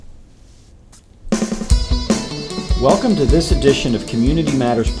Welcome to this edition of Community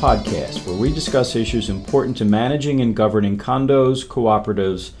Matters Podcast, where we discuss issues important to managing and governing condos,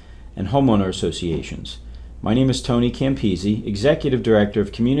 cooperatives, and homeowner associations. My name is Tony Campisi, Executive Director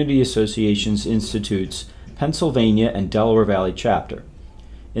of Community Associations Institute's Pennsylvania and Delaware Valley Chapter.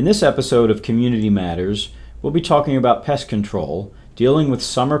 In this episode of Community Matters, we'll be talking about pest control, dealing with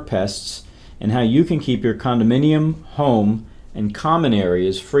summer pests, and how you can keep your condominium, home, and common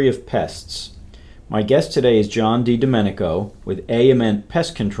areas free of pests. My guest today is John DiDomenico with AMN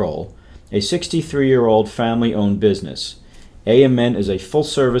Pest Control, a 63-year-old family-owned business. AMN is a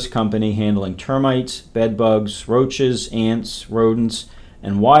full-service company handling termites, bedbugs, roaches, ants, rodents,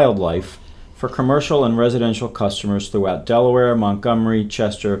 and wildlife for commercial and residential customers throughout Delaware, Montgomery,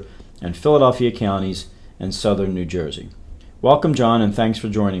 Chester, and Philadelphia counties and southern New Jersey. Welcome, John, and thanks for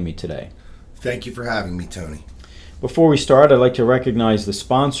joining me today. Thank you for having me, Tony. Before we start, I'd like to recognize the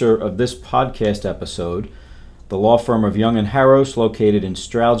sponsor of this podcast episode, the law firm of Young & Harros, located in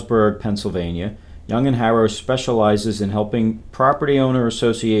Stroudsburg, Pennsylvania. Young & Harros specializes in helping property owner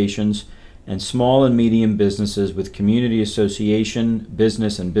associations and small and medium businesses with community association,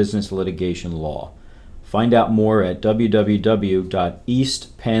 business, and business litigation law. Find out more at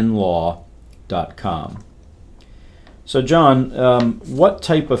www.eastpennlaw.com. So, John, what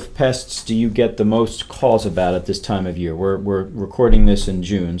type of pests do you get the most calls about at this time of year? We're recording this in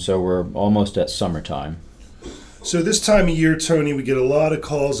June, so we're almost at summertime. So this time of year, Tony, we get a lot of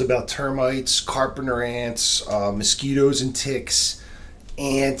calls about termites, carpenter ants, mosquitoes and ticks,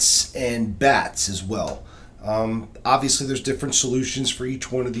 ants, and bats as well. Obviously, there's different solutions for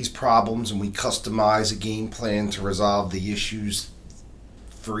each one of these problems, and we customize a game plan to resolve the issues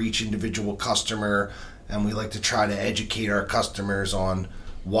for each individual customer. And we like to try to educate our customers on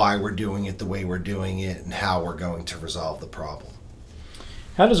why we're doing it the way we're doing it and how we're going to resolve the problem.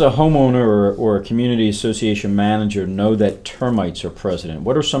 How does a homeowner or a community association manager know that termites are present?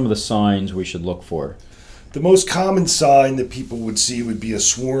 What are some of the signs we should look for? The most common sign that people would see would be a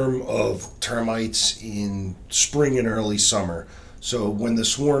swarm of termites in spring and early summer. So when the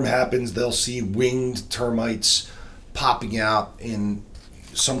swarm happens, they'll see winged termites popping out in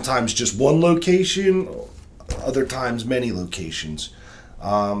sometimes just one location, other times many locations.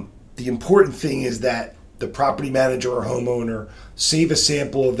 The important thing is that the property manager or homeowner save a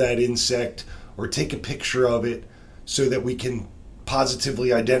sample of that insect or take a picture of it so that we can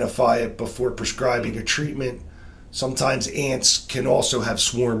positively identify it before prescribing a treatment. Sometimes ants can also have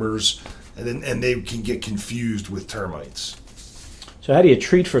swarmers, and they can get confused with termites. So how do you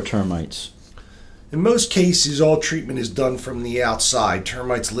treat for termites? In most cases, all treatment is done from the outside.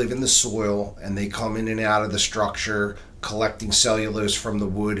 Termites live in the soil, and they come in and out of the structure, collecting cellulose from the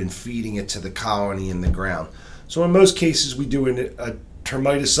wood and feeding it to the colony in the ground. So in most cases, we do a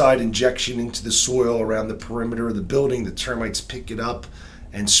termiticide injection into the soil around the perimeter of the building. The termites pick it up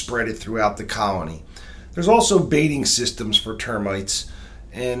and spread it throughout the colony. There's also baiting systems for termites,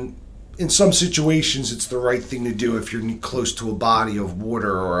 and in some situations, it's the right thing to do if you're close to a body of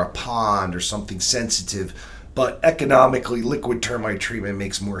water or a pond or something sensitive, but economically, liquid termite treatment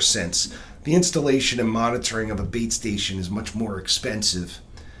makes more sense. The installation and monitoring of a bait station is much more expensive,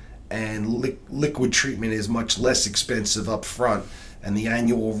 and liquid treatment is much less expensive up front, and the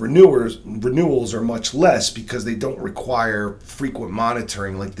annual renewals are much less because they don't require frequent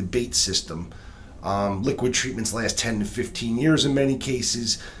monitoring like the bait system. Liquid treatments last 10 to 15 years in many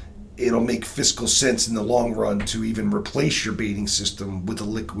cases. It'll make fiscal sense in the long run to even replace your baiting system with a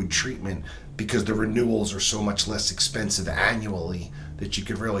liquid treatment because the renewals are so much less expensive annually that you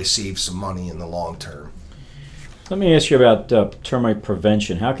could really save some money in the long term. Let me ask you about termite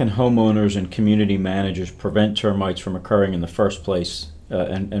prevention. How can homeowners and community managers prevent termites from occurring in the first place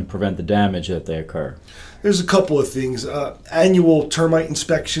and prevent the damage that they occur? There's a couple of things. Annual termite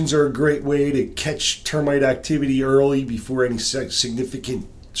inspections are a great way to catch termite activity early before any significant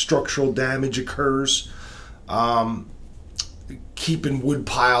structural damage occurs. Keeping wood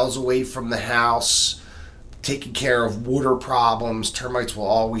piles away from the house, taking care of water problems. Termites will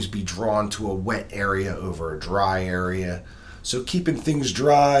always be drawn to a wet area over a dry area. So keeping things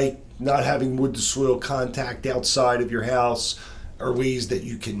dry, not having wood to soil contact outside of your house are ways that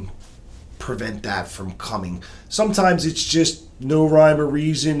you can prevent that from coming. Sometimes it's just no rhyme or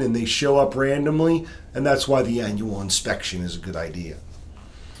reason and they show up randomly, and that's why the annual inspection is a good idea.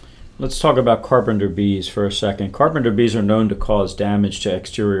 Let's talk about carpenter bees for a second. Carpenter bees are known to cause damage to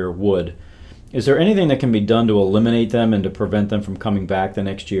exterior wood. Is there anything that can be done to eliminate them and to prevent them from coming back the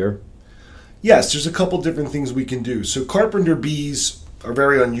next year? Yes, there's a couple different things we can do. So carpenter bees are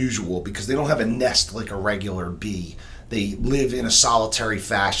very unusual because they don't have a nest like a regular bee. They live in a solitary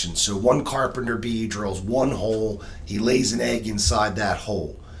fashion. So one carpenter bee drills one hole, he lays an egg inside that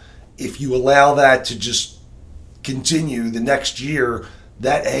hole. If you allow that to just continue, the next year,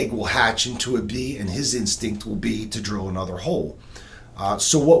 that egg will hatch into a bee and his instinct will be to drill another hole.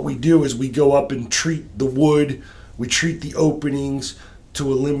 So what we do is we go up and treat the wood, we treat the openings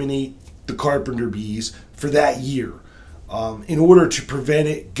to eliminate the carpenter bees for that year. In order to prevent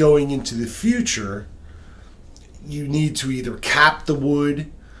it going into the future, you need to either cap the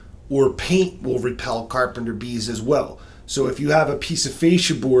wood or paint will repel carpenter bees as well. So if you have a piece of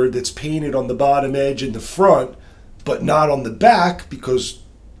fascia board that's painted on the bottom edge and the front, but not on the back, because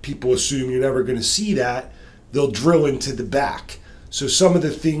people assume you're never going to see that, they'll drill into the back. So some of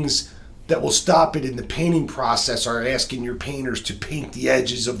the things that will stop it in the painting process are asking your painters to paint the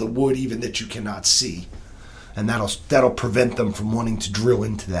edges of the wood even that you cannot see. And that'll prevent them from wanting to drill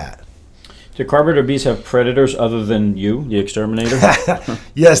into that. Do carpenter bees have predators other than you, the exterminator?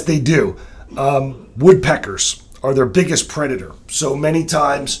 Yes, they do. Woodpeckers are their biggest predator. So many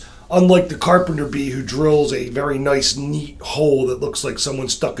times, unlike the carpenter bee who drills a very nice, neat hole that looks like someone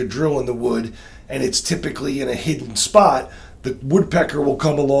stuck a drill in the wood, and it's typically in a hidden spot, the woodpecker will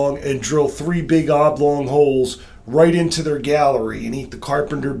come along and drill 3 big oblong holes right into their gallery and eat the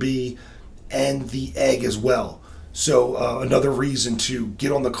carpenter bee and the egg as well. So another reason to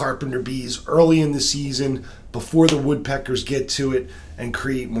get on the carpenter bees early in the season before the woodpeckers get to it and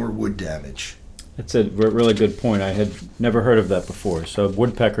create more wood damage. That's a really good point. I had never heard of that before. So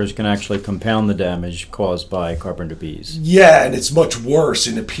woodpeckers can actually compound the damage caused by carpenter bees. Yeah, and it's much worse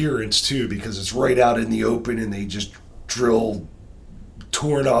in appearance too because it's right out in the open and they just drill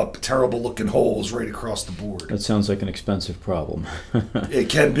torn up, terrible looking holes right across the board. That sounds like an expensive problem. It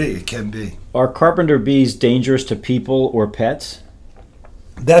can be. Are carpenter bees dangerous to people or pets?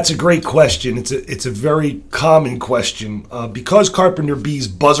 That's a great question. It's a very common question. Because carpenter bees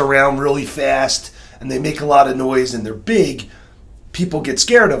buzz around really fast and they make a lot of noise and they're big, people get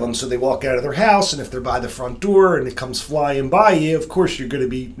scared of them, so they walk out of their house, and if they're by the front door and it comes flying by you, of course you're going to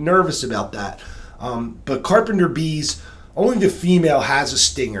be nervous about that. But carpenter bees, only the female has a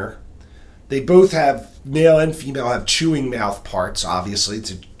stinger. They both have, male and female have chewing mouth parts, obviously,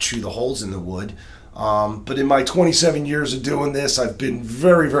 to chew the holes in the wood. But in my 27 years of doing this, I've been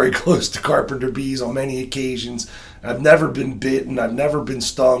very, very close to carpenter bees on many occasions. I've never been bitten, I've never been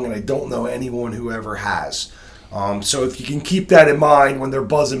stung, and I don't know anyone who ever has. So if you can keep that in mind when they're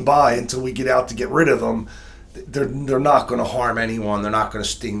buzzing by until we get out to get rid of them, they're not going to harm anyone. They're not going to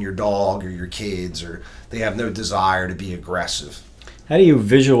sting your dog or your kids, or they have no desire to be aggressive. How do you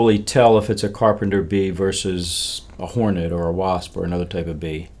visually tell if it's a carpenter bee versus a hornet or a wasp or another type of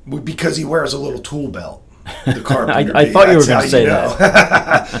bee? Because he wears a little tool belt, the carpenter I bee. thought you were That's going to say know.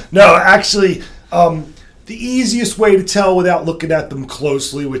 that. No, actually, the easiest way to tell without looking at them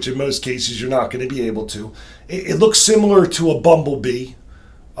closely, which in most cases you're not going to be able to, it looks similar to a bumblebee,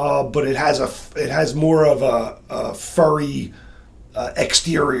 but it has more of a furry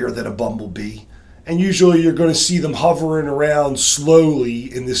exterior than a bumblebee. And usually you're going to see them hovering around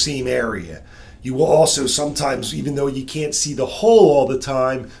slowly in the same area. You will also sometimes, even though you can't see the hole all the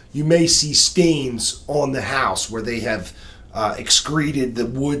time, you may see stains on the house where they have excreted the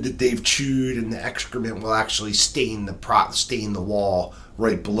wood that they've chewed, and the excrement will actually stain the wall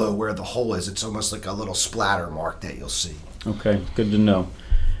right below where the hole is. It's almost like a little splatter mark that you'll see. Okay, good to know.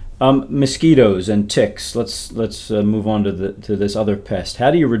 Mosquitoes and ticks. Let's move on to this other pest. How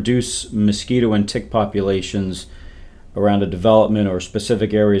do you reduce mosquito and tick populations around a development or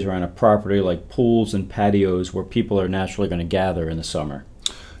specific areas around a property like pools and patios where people are naturally going to gather in the summer?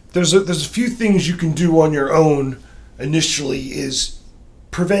 There's a few things you can do on your own initially. Is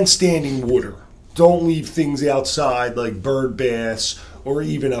prevent standing water. Don't leave things outside like bird baths or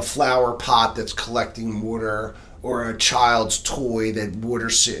even a flower pot that's collecting water, or a child's toy that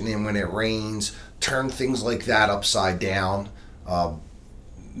water's sitting in when it rains. Turn things like that upside down.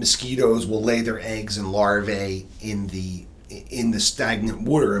 Mosquitoes will lay their eggs and larvae in the stagnant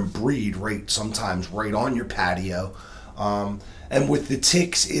water and breed sometimes right on your patio. And with the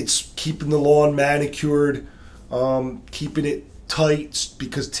ticks, it's keeping the lawn manicured, keeping it tight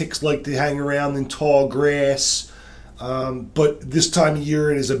because ticks like to hang around in tall grass. But this time of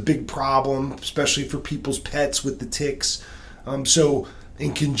year it is a big problem, especially for people's pets with the ticks. So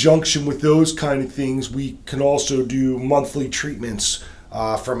in conjunction with those kind of things, we can also do monthly treatments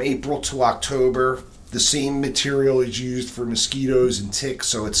from April to October. The same material is used for mosquitoes and ticks,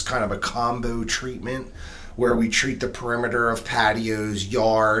 so it's kind of a combo treatment where we treat the perimeter of patios,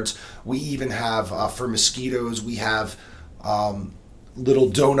 yards. We even have, for mosquitoes, we have little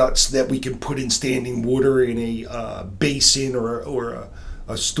donuts that we can put in standing water in a basin or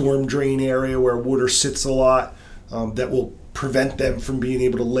a storm drain area where water sits a lot, that will prevent them from being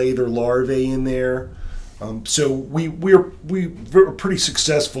able to lay their larvae in there. So we're pretty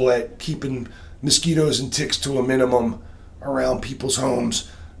successful at keeping mosquitoes and ticks to a minimum around people's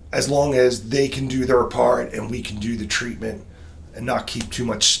homes, as long as they can do their part and we can do the treatment and not keep too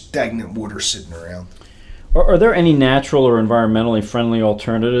much stagnant water sitting around. Are there any natural or environmentally friendly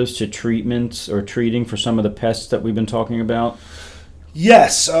alternatives to treatments or treating for some of the pests that we've been talking about?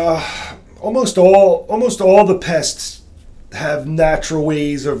 Yes, almost all the pests have natural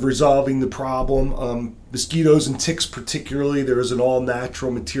ways of resolving the problem. Mosquitoes and ticks particularly, there is an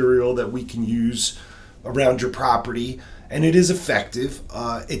all-natural material that we can use around your property, and it is effective.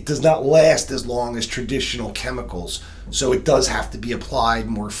 It does not last as long as traditional chemicals, so it does have to be applied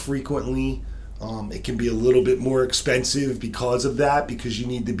more frequently. It can be a little bit more expensive because of that, because you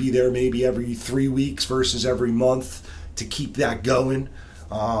need to be there maybe every 3 weeks versus every month to keep that going.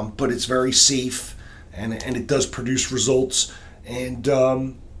 But it's very safe, and it does produce results. And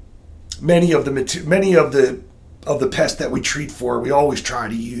many of the pests that we treat for, we always try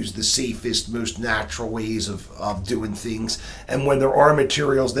to use the safest, most natural ways of doing things. And when there are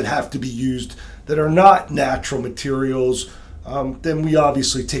materials that have to be used that are not natural materials, then we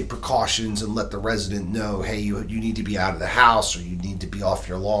obviously take precautions and let the resident know, hey, you need to be out of the house, or you need to be off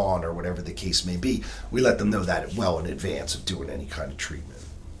your lawn, or whatever the case may be. We let them know that well in advance of doing any kind of treatment.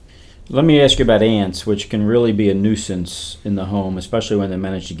 Let me ask you about ants, which can really be a nuisance in the home, especially when they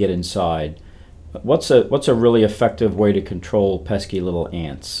manage to get inside. What's a really effective way to control pesky little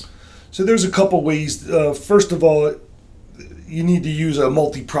ants? So there's a couple ways. First of all, you need to use a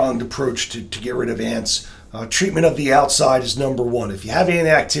multi-pronged approach to get rid of ants. Treatment of the outside is number one. If you have ant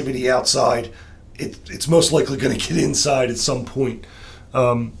activity outside, it's most likely going to get inside at some point.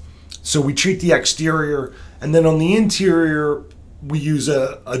 So we treat the exterior, and then on the interior, we use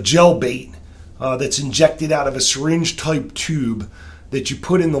a gel bait that's injected out of a syringe-type tube that you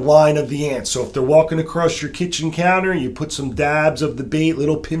put in the line of the ants. So if they're walking across your kitchen counter, you put some dabs of the bait,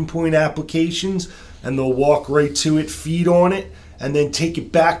 little pinpoint applications, and they'll walk right to it, feed on it, and then take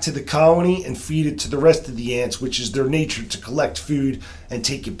it back to the colony and feed it to the rest of the ants, which is their nature, to collect food and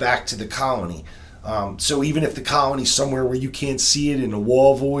take it back to the colony. So even if the colony's somewhere where you can't see it, in a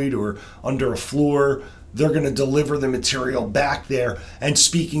wall void or under a floor, they're going to deliver the material back there. And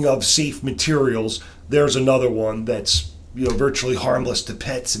speaking of safe materials, there's another one that's virtually harmless to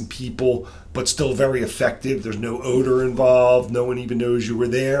pets and people, but still very effective. There's no odor involved. No one even knows you were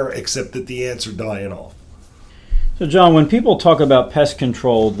there, except that the ants are dying off. So, John, when people talk about pest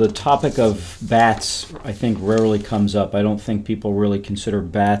control, the topic of bats, I think, rarely comes up. I don't think people really consider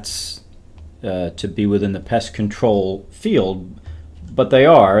bats to be within the pest control field, but they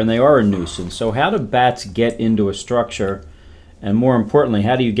are, and they are a nuisance. So how do bats get into a structure, and more importantly,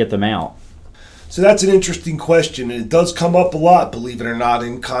 how do you get them out? So that's an interesting question, and it does come up a lot, believe it or not,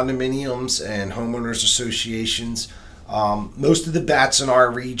 in condominiums and homeowners associations. Most of the bats in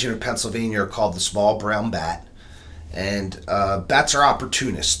our region of Pennsylvania are called the small brown bat. And bats are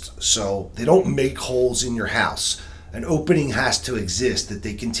opportunists, so they don't make holes in your house. An opening has to exist that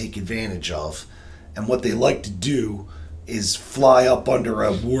they can take advantage of. And what they like to do is fly up under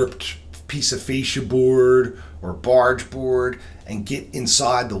a warped piece of fascia board or barge board and get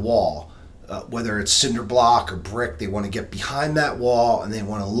inside the wall. Whether it's cinder block or brick, they want to get behind that wall, and they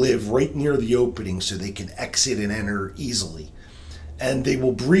want to live right near the opening so they can exit and enter easily. And they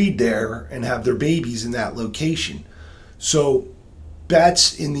will breed there and have their babies in that location. So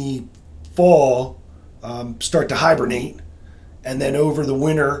bats in the fall start to hibernate, and then over the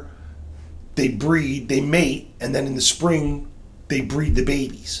winter they breed, they mate, and then in the spring they breed the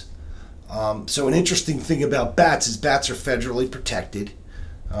babies. So an interesting thing about bats is bats are federally protected.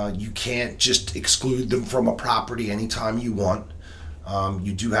 You can't just exclude them from a property anytime you want.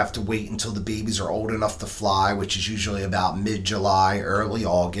 You do have to wait until the babies are old enough to fly, which is usually about mid-July, early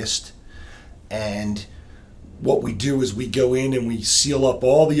August. And what we do is we go in and we seal up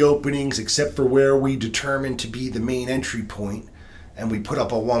all the openings except for where we determine to be the main entry point, and we put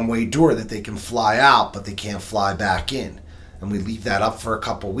up a one-way door that they can fly out, but they can't fly back in. And we leave that up for a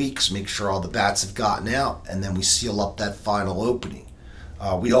couple weeks, make sure all the bats have gotten out, and then we seal up that final opening.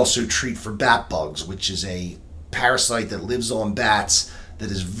 We also treat for bat bugs, which is a parasite that lives on bats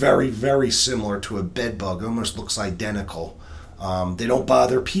that is very, very similar to a bed bug, almost looks identical. They don't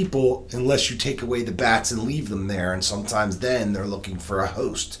bother people unless you take away the bats and leave them there, and sometimes then they're looking for a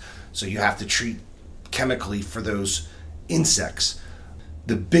host. So you have to treat chemically for those insects.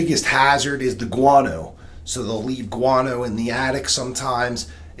 The biggest hazard is the guano. So they'll leave guano in the attic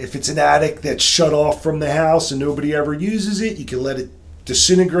sometimes. If it's an attic that's shut off from the house and nobody ever uses it, you can let it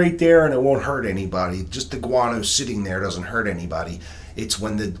disintegrate there and it won't hurt anybody. Just the guano sitting there doesn't hurt anybody. It's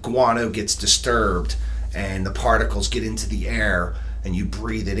when the guano gets disturbed and the particles get into the air and you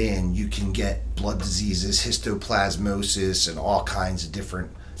breathe it in, you can get blood diseases, histoplasmosis, and all kinds of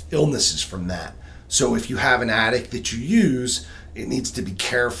different illnesses from that. So if you have an attic that you use, it needs to be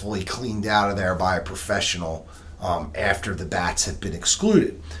carefully cleaned out of there by a professional after the bats have been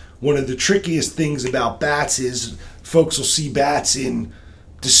excluded. One of the trickiest things about bats is folks will see bats in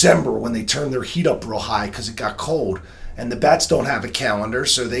December when they turn their heat up real high because it got cold. And the bats don't have a calendar,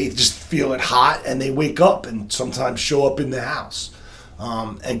 so they just feel it hot and they wake up and sometimes show up in the house.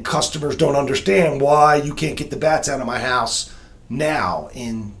 And customers don't understand why you can't get the bats out of my house now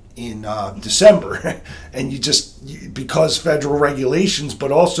in December. And because federal regulations,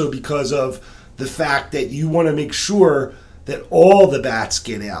 but also because of the fact that you want to make sure that all the bats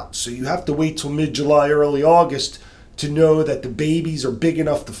get out. So you have to wait till mid-July, early August to know that the babies are big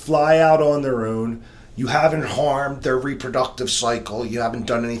enough to fly out on their own. You haven't harmed their reproductive cycle. You haven't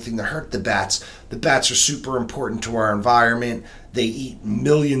done anything to hurt the bats. The bats are super important to our environment. They eat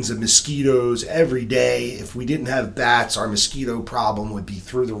millions of mosquitoes every day. If we didn't have bats, our mosquito problem would be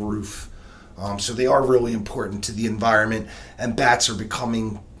through the roof. So they are really important to the environment, and bats are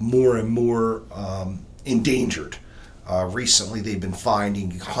becoming more and more endangered. Recently, they've been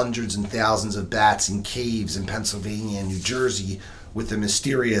finding hundreds and thousands of bats in caves in Pennsylvania and New Jersey with the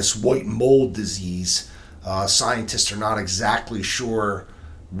mysterious white mold disease. Scientists are not exactly sure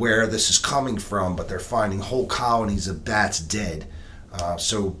where this is coming from, but they're finding whole colonies of bats dead.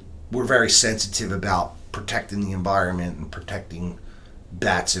 So we're very sensitive about protecting the environment and protecting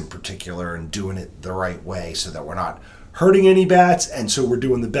bats in particular and doing it the right way so that we're not hurting any bats, and so we're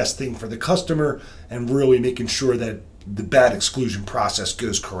doing the best thing for the customer and really making sure that the bat exclusion process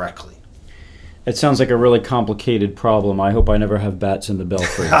goes correctly. It sounds like a really complicated problem. I hope I never have bats in the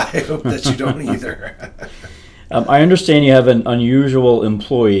belfry. I hope that you don't either. I understand you have an unusual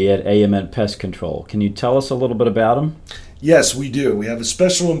employee at AMN Pest Control. Can you tell us a little bit about him? Yes, we do. We have a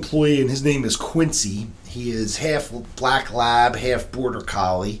special employee, and his name is Quincy. He is half black lab, half border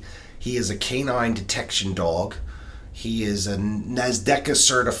collie. He is a canine detection dog. He is a NASDECA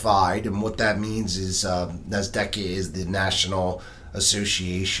certified, and what that means is NASDECA is the National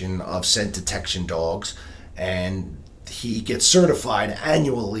Association of Scent Detection Dogs, and he gets certified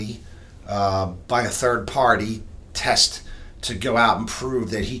annually by a third party test to go out and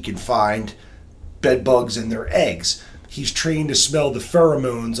prove that he can find bed bugs and their eggs. He's trained to smell the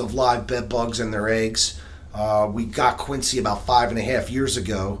pheromones of live bed bugs and their eggs. We got Quincy about 5.5 years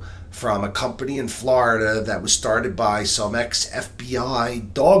ago from a company in Florida that was started by some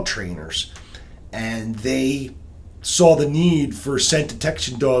ex-FBI dog trainers, and they saw the need for scent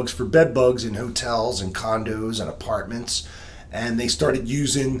detection dogs for bed bugs in hotels and condos and apartments, and they started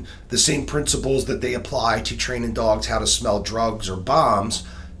using the same principles that they apply to training dogs how to smell drugs or bombs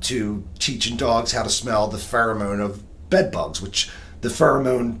to teaching dogs how to smell the pheromone of bed bugs, which the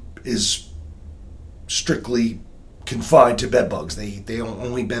pheromone is strictly confined to bed bugs. They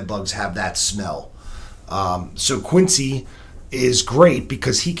only bed bugs have that smell. So Quincy is great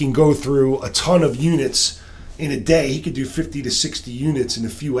because he can go through a ton of units in a day. He could do 50 to 60 units in a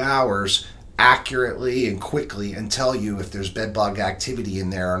few hours accurately and quickly and tell you if there's bed bug activity in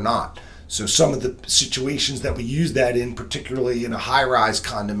there or not. So some of the situations that we use that in, particularly in a high-rise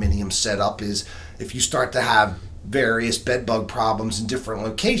condominium setup, is if you start to have various bed bug problems in different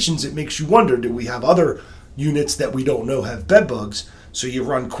locations, it makes you wonder, do we have other units that we don't know have bed bugs? So you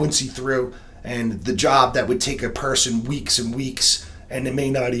run Quincy through, and the job that would take a person weeks and weeks, and it may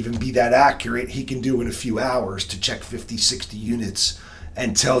not even be that accurate, he can do in a few hours to check 50, 60 units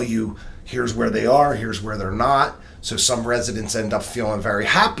and tell you here's where they are, here's where they're not. So some residents end up feeling very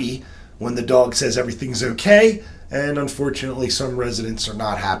happy when the dog says everything's okay, and unfortunately some residents are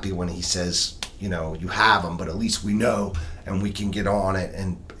not happy when he says, you have them, but at least we know and we can get on it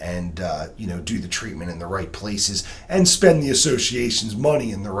and do the treatment in the right places and spend the association's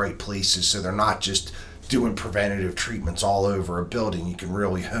money in the right places, so they're not just doing preventative treatments all over a building. You can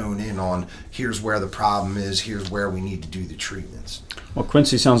really hone in on here's where the problem is, here's where we need to do the treatments. Well,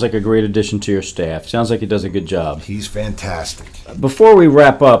 Quincy sounds like a great addition to your staff. Sounds like he does a good job. He's fantastic. Before we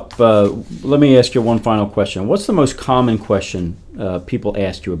wrap up, let me ask you one final question. What's the most common question people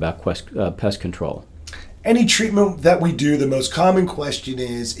ask you about pest control? Any treatment that we do, the most common question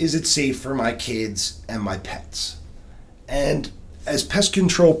is it safe for my kids and my pets? And as pest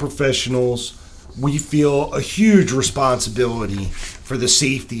control professionals, we feel a huge responsibility for the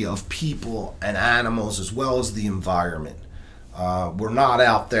safety of people and animals as well as the environment. We're not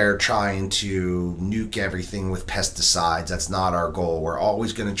out there trying to nuke everything with pesticides. That's not our goal. We're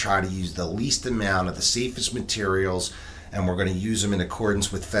always going to try to use the least amount of the safest materials, and we're going to use them in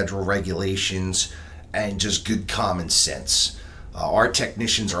accordance with federal regulations and just good common sense. Our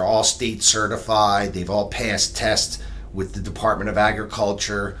technicians are all state certified. They've all passed tests with the Department of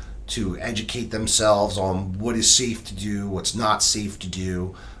Agriculture to educate themselves on what is safe to do, what's not safe to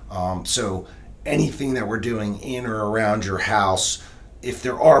do. So anything that we're doing in or around your house, if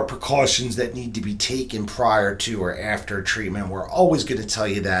there are precautions that need to be taken prior to or after treatment, we're always going to tell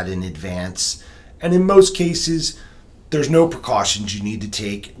you that in advance. And in most cases, there's no precautions you need to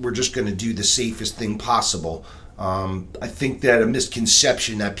take. We're just going to do the safest thing possible. I think that a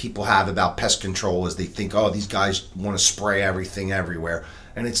misconception that people have about pest control is they think, oh, these guys want to spray everything everywhere.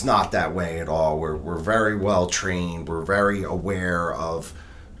 And it's not that way at all. We're very well trained. We're very aware of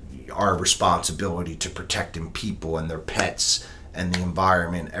our responsibility to protecting people and their pets and the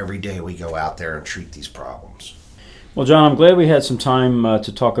environment. Every day we go out there and treat these problems. Well, John, I'm glad we had some time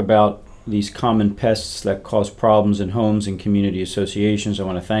to talk about these common pests that cause problems in homes and community associations. I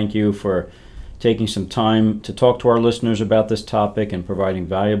want to thank you for taking some time to talk to our listeners about this topic and providing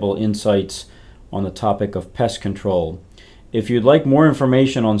valuable insights on the topic of pest control. If you'd like more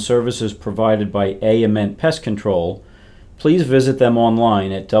information on services provided by Ament Pest Control, please visit them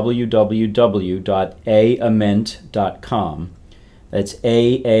online at www.ament.com. That's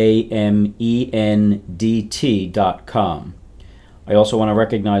AAMENDT.com. I also want to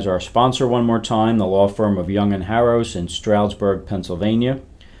recognize our sponsor one more time, the law firm of Young & Harrows in Stroudsburg, Pennsylvania.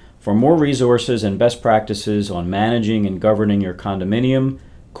 For more resources and best practices on managing and governing your condominium,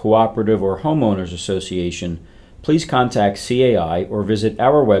 cooperative, or homeowners association, please contact CAI or visit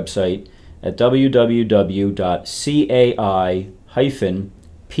our website at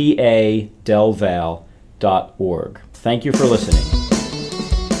www.cai-padelval.org. Thank you for listening.